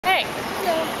Hey.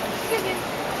 Hello.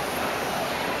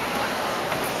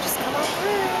 Just come on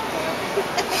through.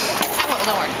 Oh,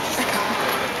 don't worry.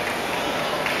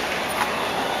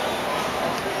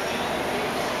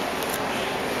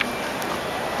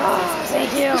 Oh,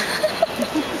 thank you.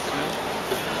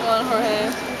 Come on,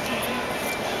 Jorge.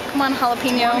 Come on,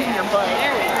 jalapeno. In your butt.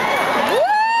 There we go.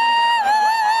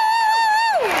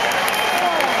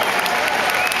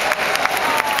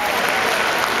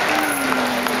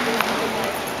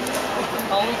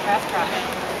 Holy crap, try it.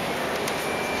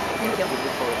 Thank you.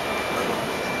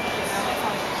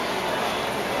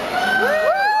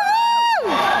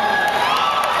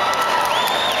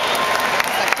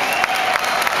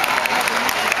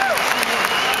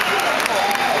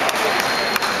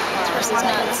 He's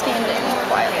not standing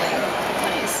quietly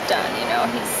when he's done, you know,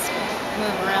 he's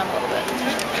moving around a little bit.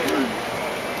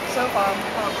 So far,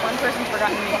 one person's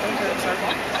forgotten to make them to a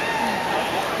circle.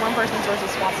 One person's supposed to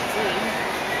swap the sleeve.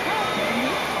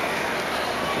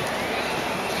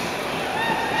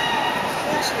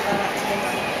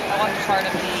 I watched part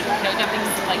of the no jumping,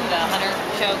 like the Hunter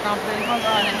show Grand Prix,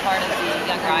 and then part of the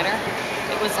Young Rider.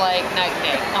 It was like night and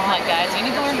day. I'm like, guys, you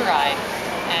need to learn to ride,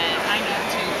 and I need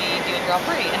to be doing Grand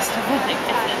Prix and stuff like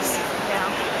this. Yeah,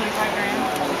 25 grand.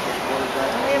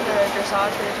 We have the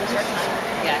dressage for the 2 start tonight.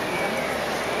 Yeah.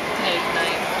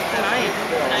 Tonight. Tonight?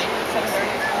 Tonight.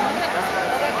 7:30.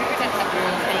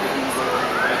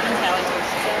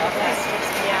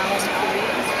 Yeah.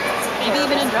 Maybe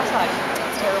even in dressage.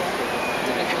 It's terrible.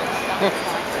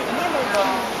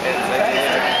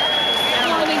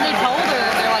 I mean, they told her,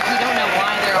 they're like, we don't know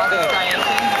why they're all these striations,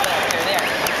 but they're there.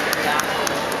 Yeah.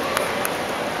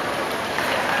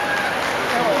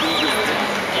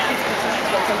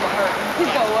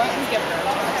 Go what?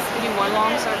 You do one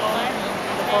long circle,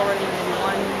 the forward, and then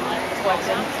one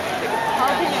flexion.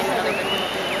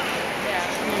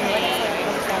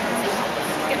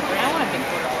 I want a big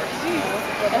quarter horse.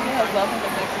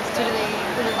 Do they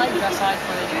like dressage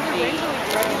for the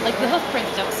like the hoof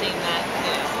prints don't seem that,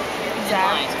 you know,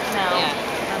 Exact. No. Yeah.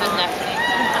 Doesn't have to be. I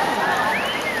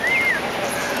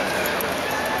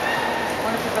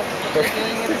wonder if they're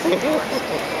doing it as a horse.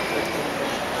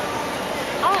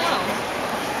 I don't know.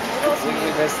 We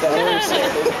missed the horse.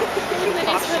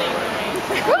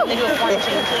 They do a point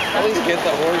change. At least get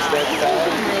the horse that time.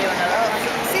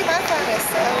 See, my phone is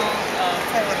so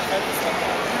focused on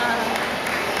that.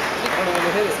 I don't know when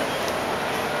to hit it.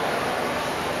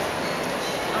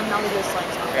 Now we do a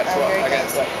slice. I got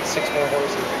 6 more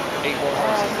horses, 8 more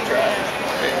horses to try.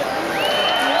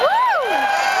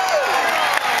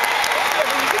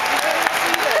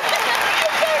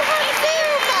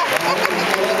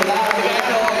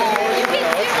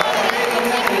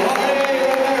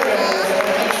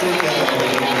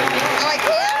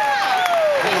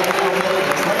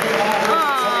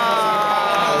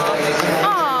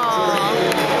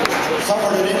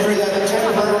 Suffered an injury that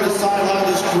temporarily sidelined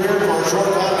his career for a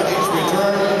short time, but he's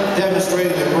returned,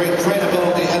 demonstrating a great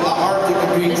trainability and the heart to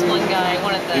compete. This one guy,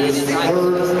 one of the He was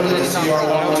third in the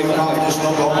CR102 competition in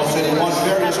Oklahoma City, won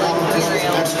various competitions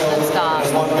in Mexico,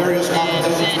 has won various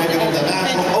competitions, making it the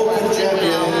national